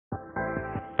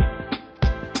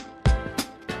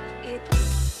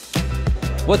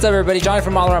What's up, everybody? Johnny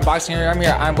from All Around Boxing here. I'm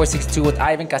here at Iron Boy 62 with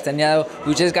Ivan Castaneda,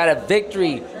 who just got a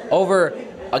victory over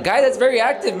a guy that's very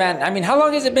active, man. I mean, how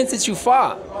long has it been since you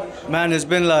fought? Man, it's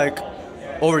been like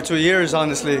over 2 years,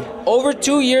 honestly. Over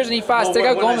 2 years, and he fought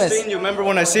Azteca Gomez. Remember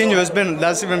when I seen you?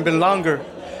 That's even been longer.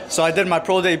 So I did my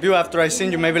pro debut after I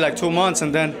seen you, maybe like 2 months,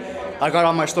 and then I got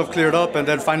all my stuff cleared up, and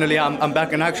then finally I'm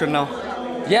back in action now.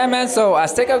 Yeah, man. So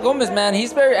Azteca Gomez, man,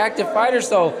 he's a very active fighter.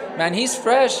 So, man, he's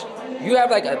fresh. You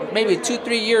have like maybe a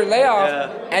 2-3 year layoff,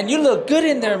 and you look good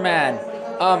in there, man.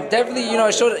 Definitely, you know,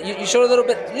 you showed a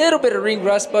little bit of ring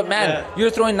rust, but man,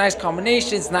 you're throwing nice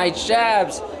combinations, nice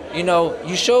jabs. You know,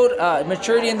 you showed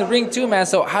maturity in the ring too, man.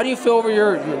 So how do you feel over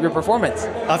your performance?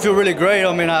 I feel really great.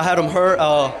 I mean, I had him hurt.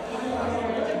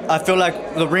 I feel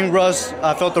like the ring rust.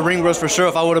 I felt the ring rust for sure.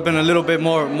 If I would have been a little bit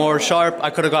more sharp, I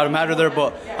could have got him out of there.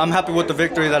 But I'm happy with the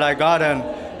victory that I got,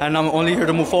 and I'm only here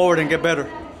to move forward and get better.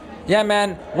 Yeah,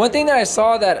 man. One thing that I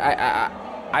saw that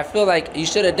I feel like you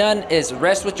should have done is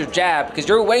rest with your jab, because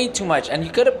you're weighing too much, and you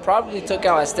could have probably took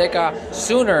out Azteca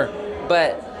sooner,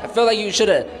 but I feel like you should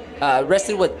have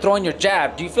rested with throwing your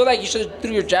jab. Do you feel like you should have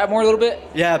threw your jab more a little bit?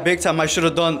 Yeah, big time. I should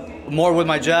have done more with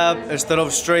my jab instead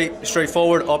of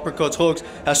straightforward uppercuts, hooks.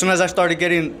 As soon as I started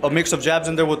getting a mix of jabs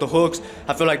in there with the hooks,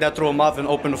 I feel like that threw him off and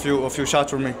opened a few shots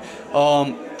for me.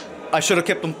 I should have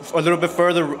kept them a little bit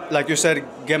further, like you said,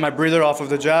 get my breather off of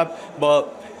the jab.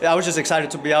 But I was just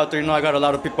excited to be out there. You know, I got a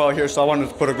lot of people out here, so I wanted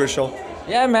to put a good show.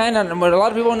 Yeah, man. And what a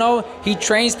lot of people know, he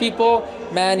trains people,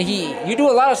 man. You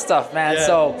do a lot of stuff, man. Yeah.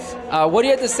 So, what do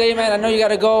you have to say, man? I know you got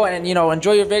to go and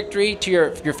enjoy your victory, to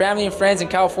your family and friends in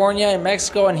California and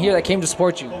Mexico and here that came to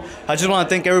support you. I just want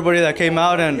to thank everybody that came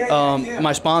out and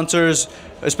my sponsors,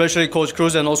 especially Coach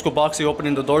Cruz and Old School Boxing,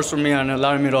 opening the doors for me and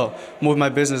allowing me to move my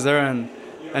business there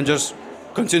and just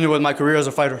continue with my career as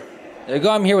a fighter. There you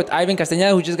go. I'm here with Ivan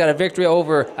Castaneda, who just got a victory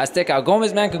over Azteca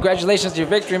Gomez, man. Congratulations to your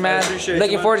victory, man. I appreciate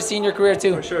Looking you, forward to seeing your career,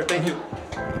 too. For sure. Thank you.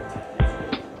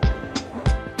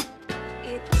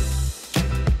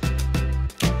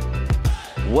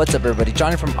 What's up, everybody?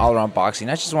 Johnny from All Around Boxing.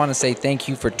 I just want to say thank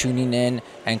you for tuning in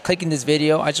and clicking this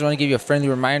video. I just want to give you a friendly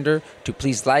reminder to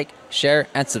please like, share,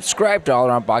 and subscribe to All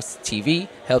Around Boxing TV.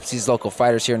 Helps these local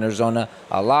fighters here in Arizona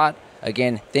a lot.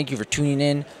 Again, thank you for tuning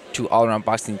in to All Around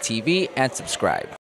Boxing TV and subscribe.